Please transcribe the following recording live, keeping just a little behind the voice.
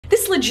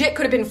legit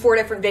could have been 4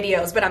 different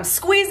videos, but I'm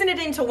squeezing it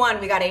into one.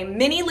 We got a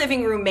mini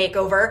living room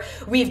makeover.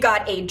 We've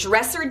got a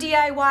dresser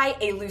DIY,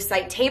 a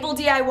lucite table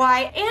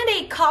DIY, and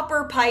a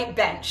copper pipe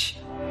bench.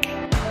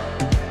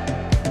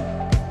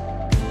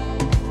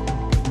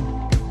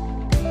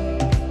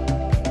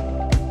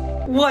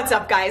 What's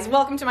up, guys?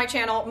 Welcome to my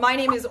channel. My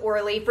name is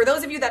Orly. For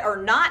those of you that are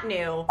not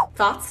new,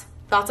 thoughts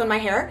on my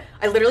hair?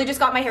 I literally just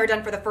got my hair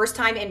done for the first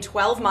time in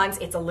 12 months.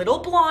 It's a little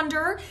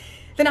blonder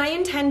than I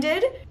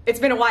intended. It's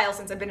been a while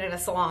since I've been in a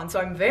salon, so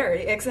I'm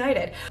very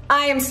excited.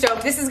 I am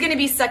stoked. This is gonna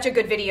be such a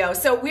good video.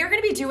 So we're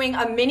gonna be doing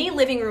a mini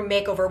living room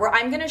makeover where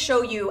I'm gonna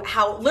show you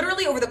how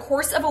literally over the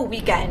course of a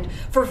weekend,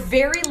 for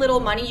very little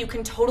money, you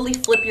can totally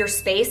flip your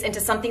space into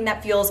something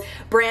that feels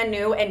brand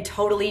new and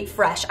totally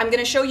fresh. I'm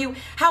gonna show you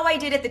how I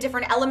did it, the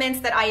different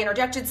elements that I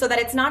interjected, so that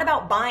it's not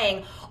about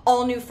buying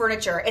all new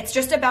furniture. It's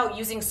just about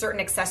using certain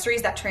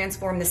accessories that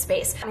transform the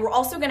space. And we're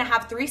also gonna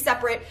have 3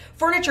 separate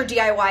furniture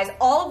DIYs,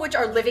 all of which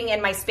are living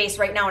in my space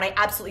right now and I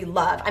absolutely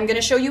love. I'm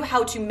gonna show you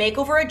how to make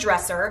over a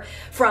dresser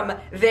from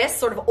this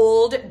sort of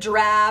old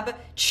drab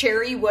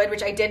cherry wood,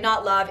 which I did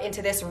not love,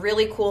 into this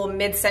really cool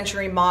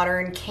mid-century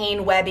modern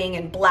cane webbing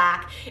and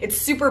black. It's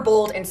super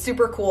bold and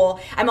super cool.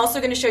 I'm also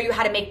gonna show you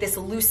how to make this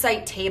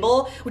lucite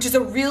table, which is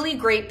a really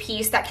great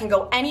piece that can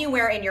go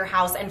anywhere in your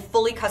house and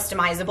fully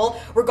customizable,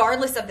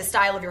 regardless of the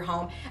style of your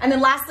home. And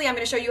then lastly, I'm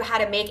gonna show you how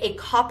to make a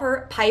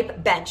copper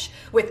pipe bench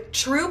with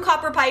true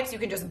copper pipes you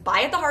can just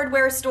buy at the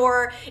hardware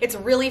store. It's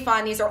really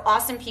fun. These are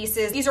awesome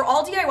pieces. These are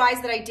all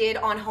DIYs that I did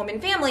on Home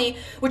and Family,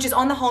 which is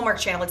on the Hallmark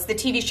channel. It's the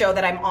TV show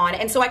that I'm on.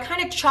 And so I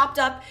kind of chopped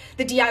up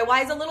the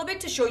DIYs a little bit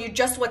to show you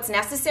just what's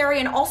necessary,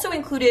 and also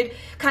included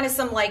kind of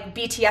some like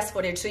BTS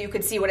footage so you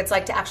could see what it's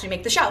like to actually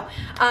make the show.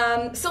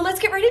 So let's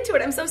get right into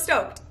it. I'm so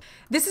stoked.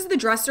 This is the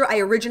dresser I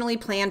originally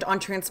planned on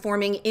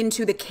transforming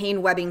into the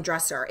cane webbing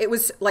dresser. It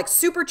was like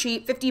super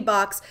cheap, 50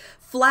 bucks,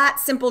 flat,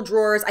 simple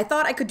drawers. I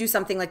thought I could do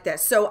something like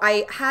this. So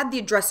I had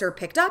the dresser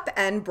picked up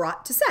and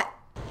brought to set.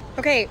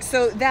 Okay,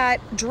 so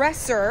that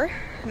dresser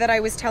that I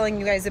was telling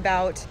you guys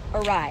about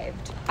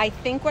arrived. I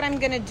think what I'm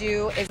gonna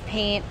do is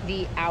paint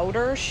the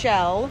outer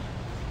shell,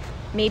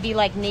 maybe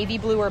like navy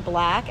blue or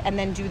black, and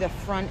then do the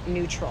front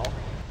neutral.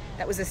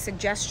 That was a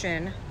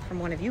suggestion from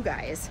one of you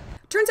guys.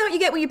 Turns out you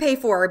get what you pay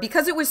for.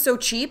 Because it was so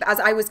cheap, as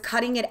I was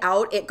cutting it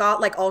out, it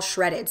got like all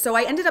shredded. So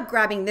I ended up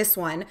grabbing this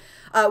one,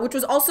 which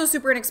was also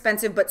super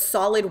inexpensive, but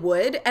solid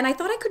wood. And I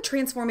thought I could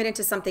transform it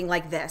into something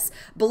like this.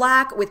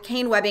 Black with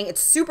cane webbing. It's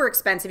super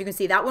expensive. You can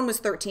see that one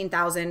was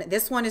 $13,000.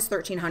 This one is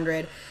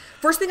 $1,300.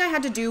 First thing I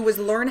had to do was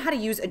learn how to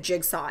use a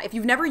jigsaw. If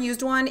you've never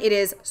used one, it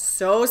is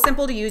so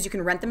simple to use. You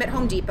can rent them at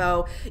Home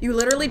Depot. You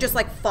literally just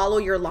like follow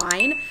your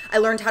line. I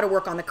learned how to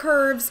work on the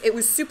curves. It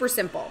was super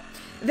simple.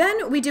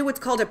 Then we do what's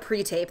called a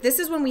pre-tape. This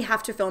is when we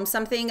have to film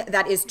something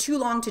that is too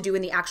long to do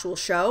in the actual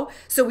show,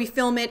 so we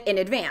film it in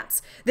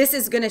advance. This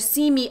is gonna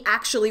see me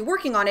actually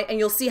working on it, and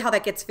you'll see how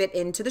that gets fit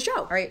into the show.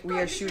 All right, we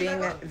are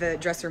shooting the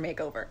dresser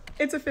makeover.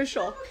 It's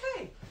official.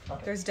 Okay.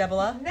 There's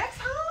Debola. Next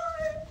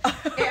time,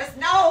 there's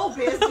no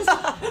business.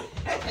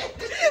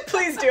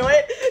 Please do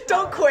it.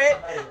 Don't quit.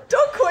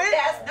 Don't quit.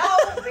 There's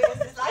no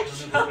business like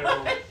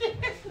showing.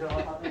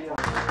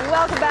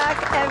 Welcome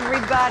back,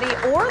 everybody.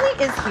 Orly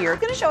is here.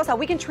 He's going to show us how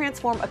we can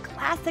transform a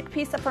classic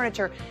piece of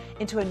furniture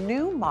into a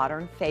new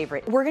modern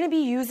favorite. We're going to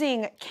be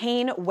using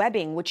cane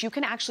webbing, which you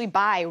can actually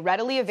buy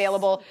readily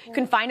available. You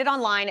can find it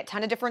online at a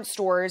ton of different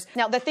stores.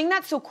 Now, the thing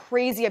that's so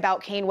crazy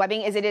about cane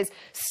webbing is it is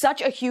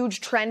such a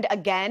huge trend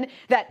again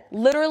that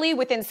literally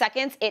within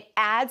seconds it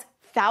adds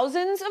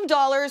thousands of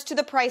dollars to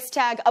the price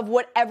tag of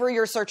whatever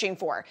you're searching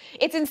for.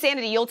 It's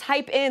insanity. You'll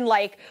type in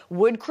like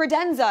wood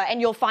credenza and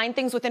you'll find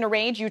things within a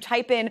range. You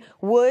type in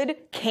wood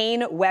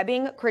cane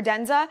webbing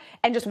credenza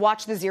and just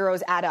watch the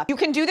zeros add up. You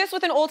can do this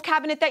with an old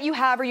cabinet that you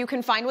have, or you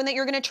can find one that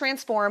you're going to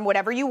transform,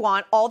 whatever you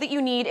want. All that you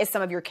need is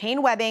some of your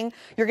cane webbing.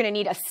 You're going to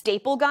need a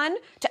staple gun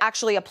to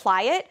actually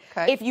apply it.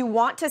 Okay. If you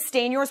want to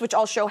stain yours, which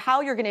I'll show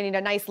how, you're going to need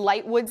a nice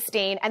light wood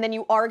stain, and then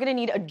you are going to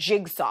need a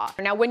jigsaw.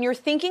 Now, when you're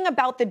thinking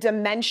about the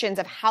dimensions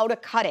of how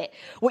to cut it,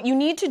 what you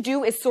need to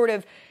do is sort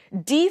of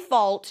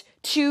default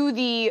to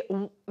the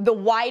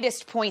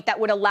widest point that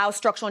would allow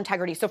structural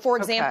integrity. So for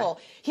example,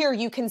 here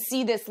you can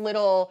see this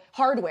little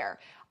hardware.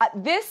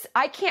 This,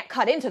 I can't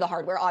cut into the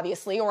hardware,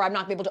 obviously, or I'm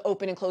not able to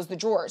open and close the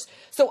drawers.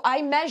 So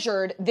I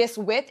measured this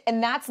width,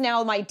 and that's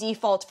now my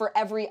default for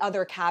every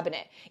other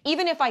cabinet.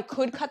 Even if I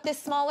could cut this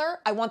smaller,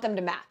 I want them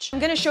to match. I'm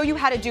gonna show you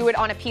how to do it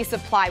on a piece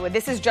of plywood.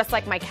 This is just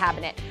like my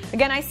cabinet.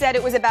 Again, I said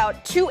it was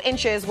about 2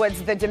 inches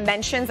was the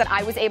dimensions that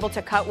I was able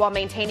to cut while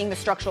maintaining the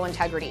structural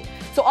integrity.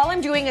 So all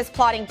I'm doing is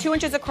plotting 2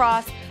 inches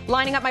across,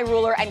 lining up my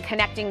ruler and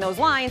connecting those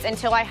lines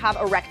until I have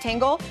a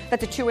rectangle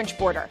that's a 2-inch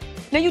border.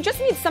 Now you just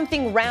need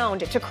something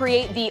round to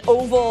create the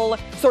oval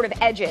sort of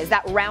edges,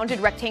 that rounded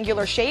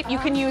rectangular shape. You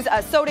can use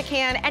a soda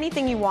can,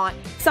 anything you want,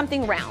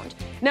 something round.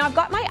 Now I've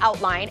got my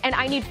outline and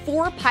I need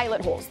 4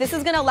 pilot holes. This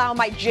is gonna allow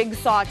my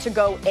jigsaw to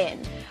go in.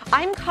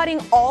 I'm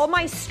cutting all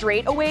my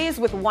straightaways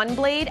with one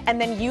blade and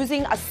then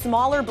using a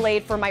smaller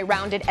blade for my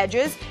rounded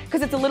edges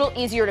because it's a little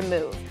easier to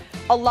move.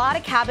 A lot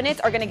of cabinets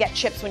are gonna get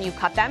chips when you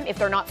cut them if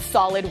they're not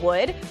solid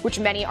wood, which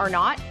many are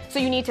not. So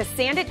you need to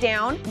sand it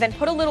down, then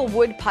put a little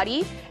wood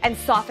putty and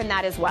soften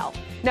that as well.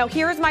 Now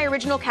here's my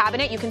original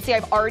cabinet. You can see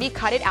I've already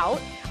cut it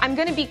out. I'm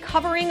gonna be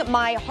covering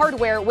my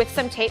hardware with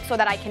some tape so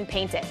that I can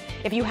paint it.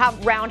 If you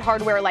have round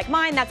hardware like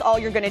mine, that's all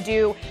you're gonna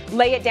do.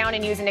 Lay it down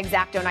and use an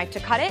X-Acto knife to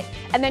cut it,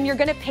 and then you're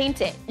gonna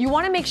paint it. You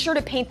wanna make sure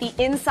to paint the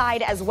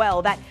inside as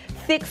well. That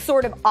thick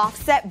sort of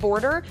offset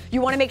border,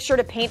 you want to make sure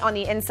to paint on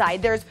the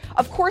inside. There's,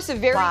 of course, a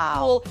very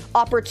cool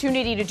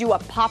opportunity to do a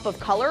pop of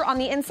color on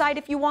the inside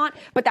if you want,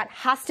 but that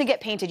has to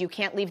get painted. You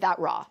can't leave that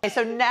raw. Okay,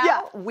 so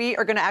now we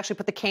are going to actually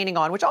put the caning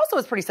on, which also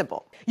is pretty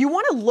simple. You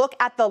want to look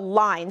at the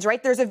lines,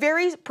 right? There's a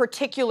very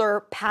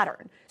particular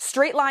pattern.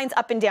 Straight lines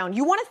up and down.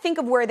 You want to think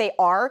of where they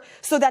are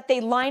so that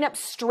they line up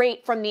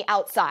straight from the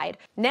outside.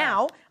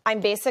 Now, I'm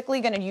basically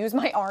going to use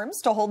my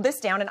arms to hold this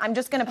down, and I'm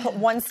just going to put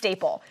one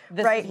staple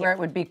This is where it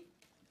would be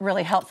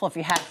really helpful if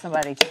you had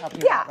somebody to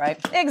help you out, right?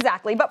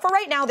 Exactly. But for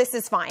right now, this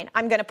is fine.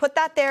 I'm going to put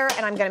that there,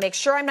 and I'm going to make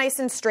sure I'm nice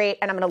and straight,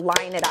 and I'm going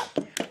to line it up.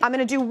 I'm going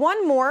to do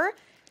one more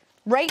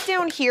right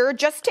down here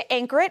just to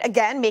anchor it,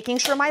 again, making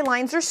sure my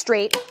lines are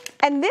straight.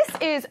 And this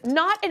is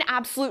not an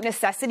absolute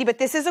necessity, but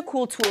this is a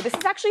cool tool. This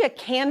is actually a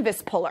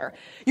canvas puller.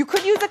 You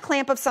could use a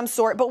clamp of some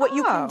sort, but what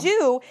you can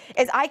do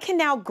is I can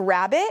now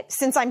grab it,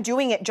 since I'm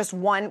doing it just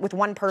with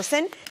one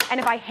person, and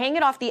if I hang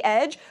it off the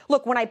edge,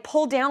 look, when I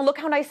pull down, look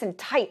how nice and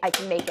tight I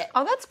can make it.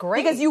 Oh, that's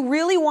great. Because you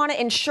really want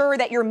to ensure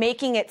that you're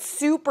making it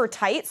super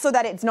tight so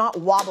that it's not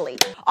wobbly.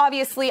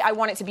 Obviously, I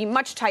want it to be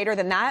much tighter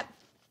than that,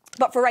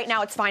 but for right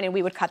now, it's fine, and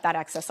we would cut that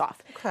excess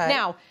off. Okay.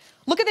 Now,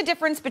 look at the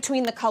difference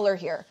between the color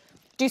here.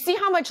 Do you see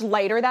how much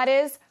lighter that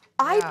is?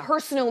 I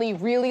personally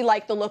really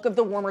like the look of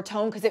the warmer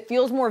tone because it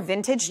feels more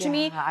vintage to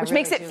me, which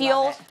makes it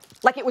feel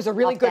like it was a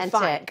really good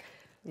find.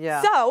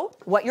 Yeah. So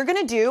what you're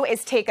gonna do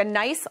is take a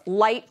nice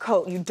light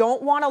coat. You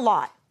don't want a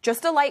lot,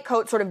 just a light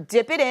coat, sort of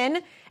dip it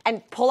in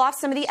and pull off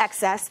some of the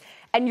excess,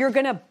 and you're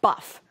gonna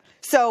buff.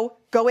 So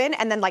go in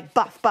and then like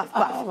buff, buff,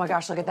 buff. Oh my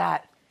gosh, look at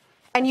that.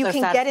 And you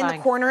can get in the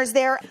corners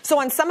there.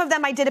 So on some of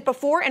them I did it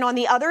before, and on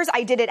the others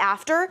I did it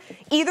after.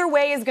 Either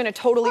way is gonna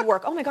totally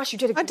work. Oh my gosh, you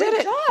did a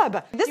great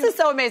job. This is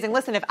so amazing.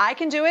 Listen, if I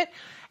can do it,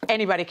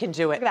 anybody can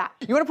do it. Look at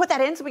that. You wanna put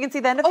that in so we can see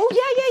the end of it?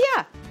 Oh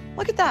yeah.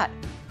 Look at that.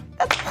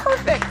 That's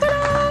perfect.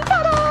 Ta-da,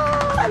 ta-da.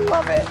 I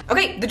love it.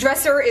 Okay, the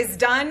dresser is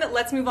done.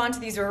 Let's move on to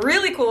these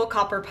really cool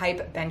copper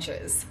pipe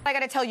benches. I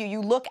gotta tell you, you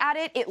look at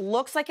it, it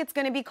looks like it's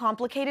gonna be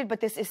complicated,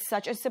 but this is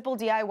such a simple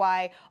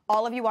DIY.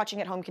 All of you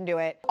watching at home can do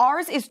it.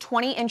 Ours is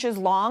 20 inches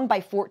long by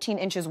 14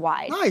 inches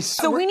wide. Nice.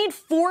 So we need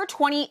 4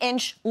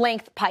 20-inch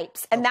length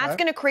pipes, and that's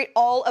gonna create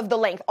all of the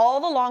length. All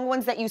the long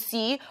ones that you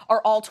see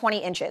are all 20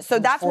 inches. So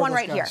that's one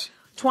right here.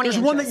 20 There's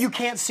inches. one that you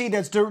can't see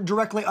that's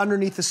directly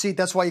underneath the seat.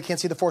 That's why you can't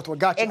see the fourth one.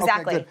 Gotcha.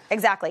 Exactly, Okay, good.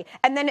 exactly.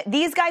 And then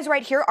these guys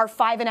right here are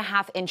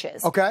 5.5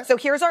 inches. Okay. So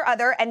here's our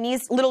other, and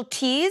these little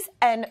T's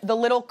and the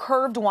little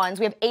curved ones,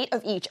 we have 8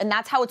 of each, and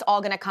that's how it's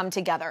all gonna come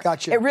together.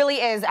 Gotcha. It really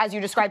is, as you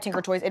described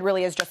Tinker Toys, it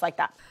really is just like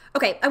that.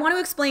 Okay, I want to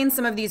explain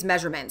some of these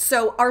measurements.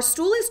 So our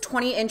stool is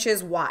 20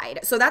 inches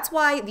wide. So that's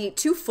why the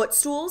 2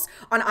 footstools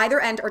on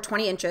either end are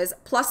 20 inches,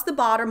 plus the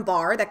bottom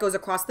bar that goes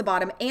across the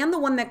bottom and the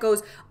one that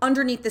goes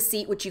underneath the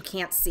seat, which you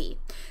can't see.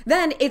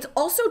 Then it's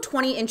also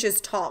 20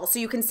 inches tall. So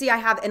you can see I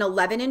have an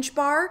 11-inch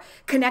bar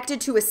connected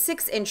to a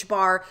 6-inch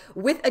bar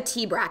with a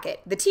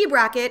T-bracket. The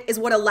T-bracket is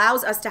what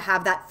allows us to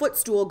have that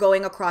footstool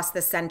going across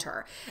the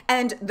center.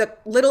 And the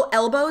little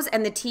elbows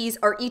and the T's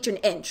are each an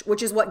inch,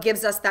 which is what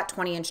gives us that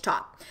 20-inch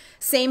top.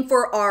 Same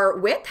for our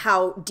width,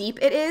 how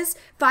deep it is.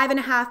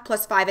 5.5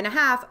 plus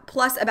 5.5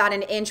 plus about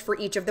an inch for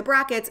each of the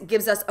brackets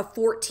gives us a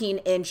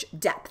 14-inch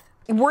depth.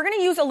 We're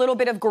gonna use a little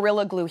bit of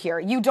Gorilla Glue here.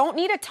 You don't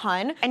need a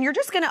ton, and you're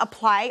just gonna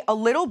apply a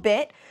little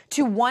bit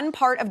to one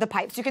part of the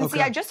pipe. So you can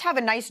see I just have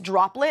a nice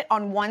droplet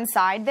on one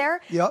side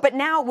there. Yep. But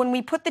now when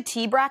we put the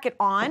T-bracket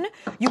on,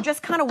 you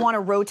just kind of want to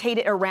rotate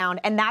it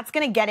around, and that's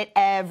gonna get it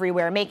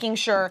everywhere, making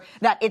sure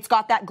that it's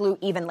got that glue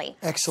evenly.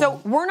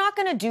 Excellent. So we're not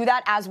gonna do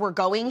that as we're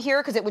going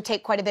here because it would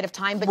take quite a bit of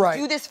time, but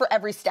do this for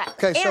every step.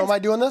 Okay, so am I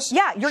doing this?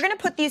 Yeah, you're gonna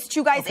put these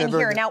 2 guys in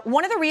very here. good. Now,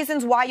 one of the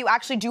reasons why you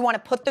actually do want to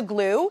put the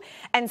glue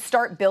and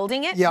start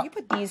building it, you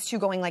put these 2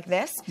 going like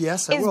this,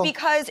 Yes, I is will.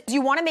 because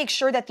you want to make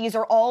sure that these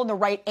are all in the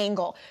right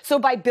angle. So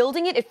by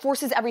building it, it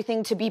forces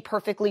everything to be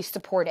perfectly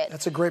supported.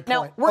 That's a great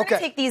Now, point. we're going to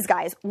take these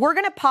guys. We're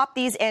going to pop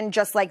these in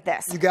just like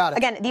this. You got it.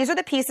 Again, these are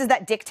the pieces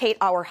that dictate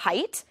our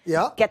height.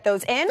 Yeah. Get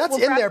those in. That's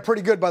in there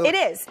pretty good, by the way.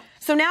 It is.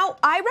 So now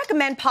I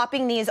recommend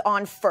popping these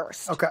on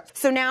first. Okay.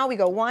 So now we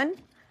go 1,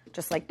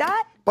 just like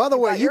that. By the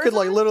way, got you could yours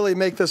like on. literally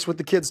make this with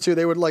the kids too.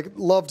 They would like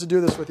love to do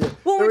this with you.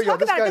 Well, there when we go.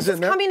 talk about it, guy's this is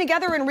in there. coming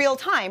together in real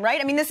time,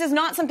 right? I mean, this is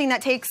not something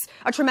that takes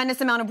a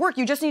tremendous amount of work.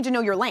 You just need to know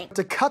your length.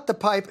 To cut the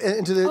pipe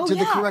into the, to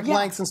the correct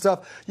lengths and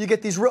stuff, you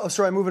get these real,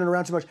 sorry, I'm moving it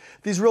around too much.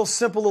 These real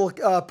simple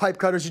little pipe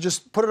cutters. You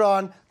just put it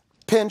on,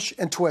 pinch,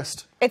 and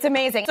twist. It's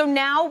amazing. So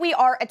now we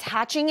are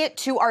attaching it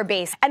to our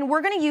base, and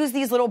we're gonna use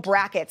these little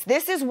brackets.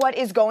 This is what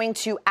is going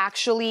to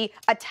actually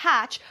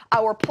attach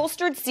our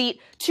upholstered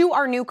seat to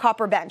our new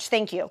copper bench.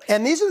 Thank you.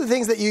 And these are the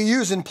things that you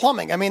use in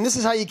plumbing. I mean, this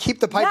is how you keep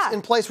the pipes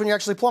in place when you're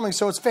actually plumbing.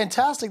 So it's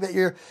fantastic that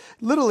you're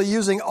literally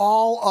using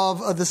all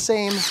of the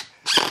same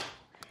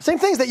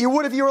things that you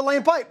would if you were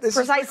laying pipe. This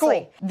Precisely. is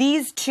pretty cool.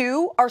 These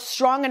two are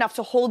strong enough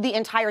to hold the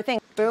entire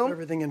thing. Boom.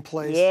 Everything in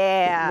place.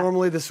 Yeah.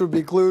 Normally this would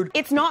be glued.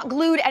 It's not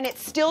glued, and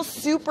it's still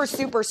super,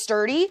 super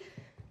sturdy.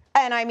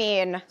 And I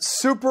mean,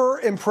 super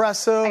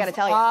impressive. I gotta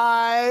tell you.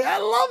 I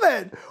love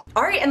it.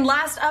 All right, and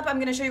last up, I'm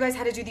gonna show you guys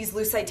how to do these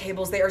lucite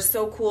tables. They are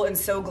so cool and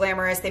so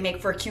glamorous. They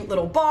make for a cute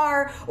little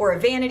bar or a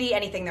vanity,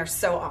 anything. They're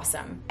so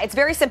awesome. it's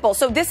very simple.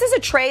 So this is a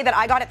tray that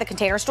I got at the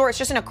Container Store. It's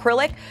just an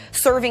acrylic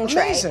serving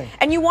tray. Amazing.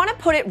 And you wanna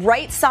put it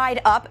right side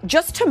up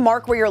just to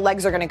mark where your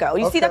legs are gonna go.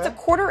 You see that's a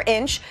 1/4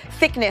 inch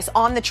thickness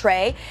on the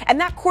tray,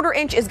 and that 1/4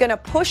 inch is gonna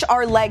push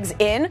our legs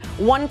in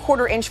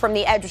 1/4 inch from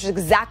the edge, which is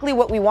exactly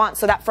what we want,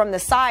 so that from the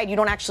side, you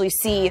don't actually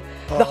see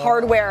the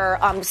hardware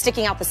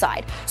sticking out the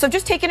side. So I've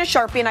just taken a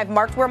Sharpie and I've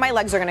marked where my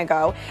legs are gonna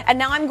go. And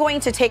now I'm going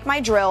to take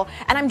my drill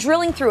and I'm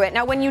drilling through it.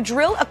 Now when you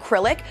drill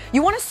acrylic,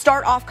 you wanna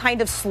start off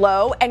kind of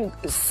slow and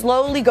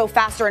slowly go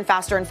faster and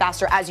faster and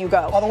faster as you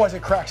go. Otherwise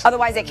it cracks.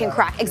 Otherwise it can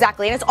crack,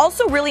 exactly. And it's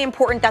also really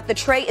important that the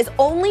tray is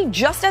only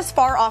just as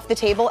far off the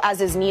table as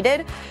is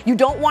needed. You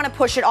don't wanna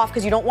push it off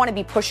because you don't wanna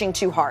be pushing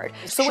too hard.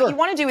 So what you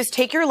wanna do is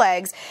take your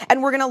legs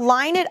and we're gonna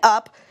line it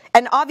up.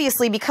 And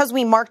obviously, because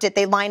we marked it,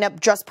 they line up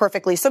just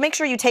perfectly. So make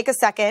sure you take a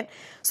second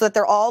so that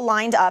they're all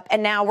lined up.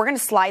 And now we're gonna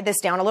slide this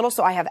down a little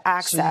so I have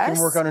access. So you can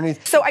work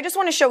underneath. So I just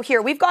wanna show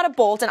here, we've got a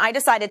bolt and I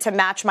decided to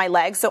match my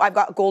legs. So I've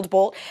got gold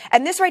bolt.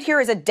 And this right here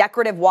is a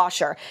decorative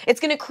washer.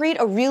 It's gonna create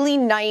a really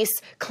nice,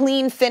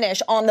 clean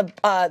finish on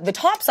the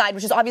top side,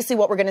 which is obviously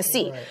what we're gonna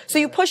see. So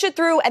you push it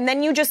through and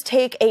then you just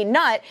take a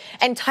nut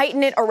and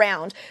tighten it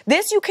around.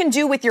 This you can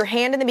do with your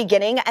hand in the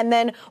beginning, and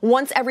then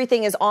once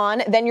everything is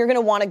on, then you're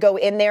gonna wanna go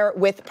in there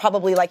with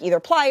probably like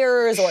either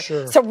pliers or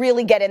to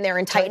really get in there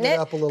and tighten it,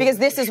 because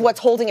this is what's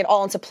holding it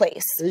all into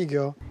place. There you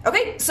go.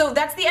 Okay, so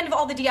that's the end of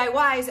all the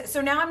DIYs. So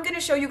now I'm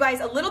gonna show you guys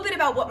a little bit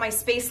about what my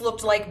space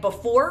looked like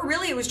before.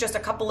 Really, it was just a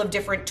couple of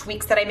different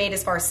tweaks that I made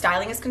as far as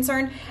styling is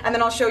concerned. And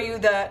then I'll show you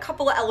the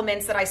couple of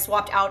elements that I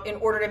swapped out in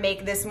order to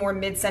make this more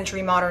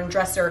mid-century modern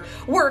dresser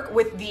work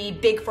with the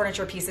big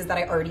furniture pieces that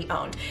I already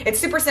owned. It's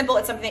super simple,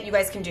 it's something that you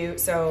guys can do,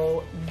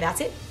 so that's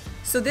it.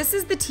 So this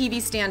is the TV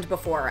stand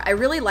before. I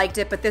really liked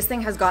it, but this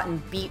thing has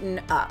gotten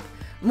beaten up.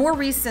 More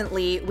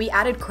recently, we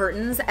added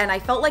curtains and I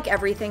felt like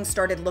everything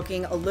started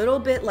looking a little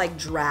bit like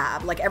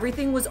drab. Like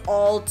everything was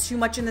all too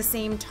much in the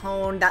same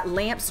tone. That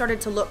lamp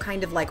started to look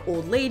kind of like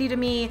old lady to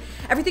me.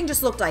 Everything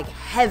just looked like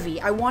heavy.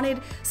 I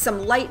wanted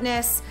some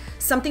lightness,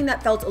 something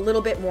that felt a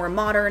little bit more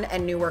modern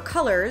and newer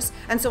colors.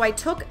 And so I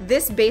took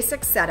this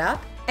basic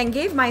setup and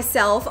gave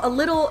myself a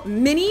little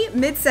mini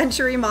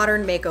mid-century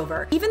modern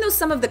makeover. Even though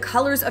some of the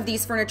colors of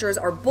these furnitures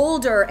are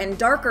bolder and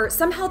darker,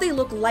 somehow they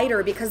look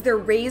lighter because they're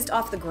raised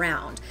off the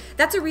ground.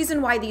 That's a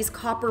reason why these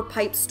copper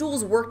pipe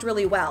stools worked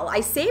really well. I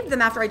saved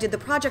them after I did the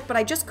project, but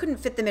I just couldn't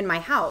fit them in my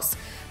house.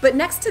 But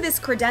next to this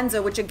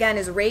credenza, which again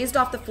is raised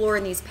off the floor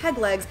in these peg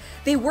legs,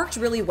 they worked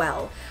really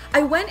well.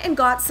 I went and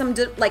got some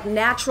like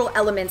natural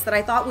elements that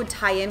I thought would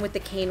tie in with the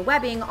cane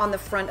webbing on the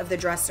front of the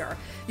dresser.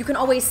 You can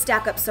always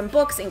stack up some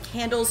books and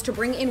candles to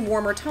bring in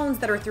warmer tones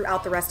that are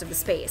throughout the rest of the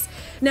space.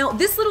 Now,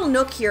 this little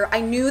nook here,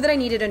 I knew that I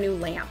needed a new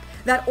lamp.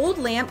 That old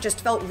lamp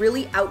just felt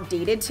really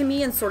outdated to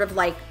me and sort of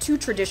like too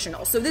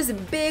traditional. So this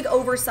big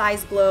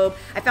oversized globe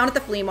I found at the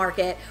flea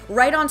market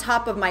right on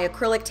top of my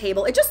acrylic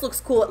table. It just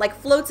looks cool. It like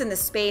floats in the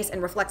space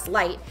and reflects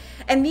light.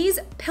 And these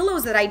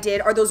pillows that I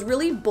did are those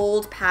really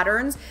bold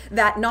patterns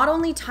that not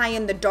only tie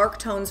in the dark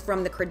tones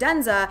from the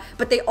credenza,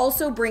 but they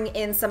also bring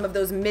in some of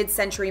those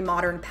mid-century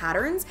modern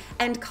patterns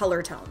and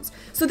color tones.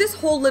 So this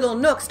whole little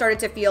nook started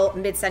to feel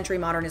mid-century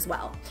modern as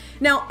well.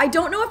 Now, I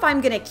don't know if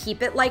I'm gonna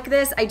keep it like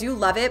this. I do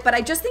love it, but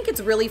I just think it's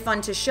really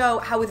fun to show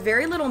how with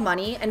very little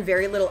money and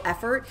very little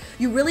effort,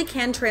 you really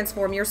can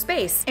transform your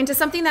space into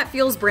something that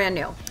feels brand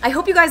new. I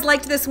hope you guys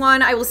liked this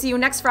one. I will see you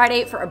next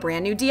Friday for a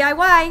brand new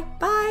DIY.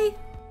 Bye.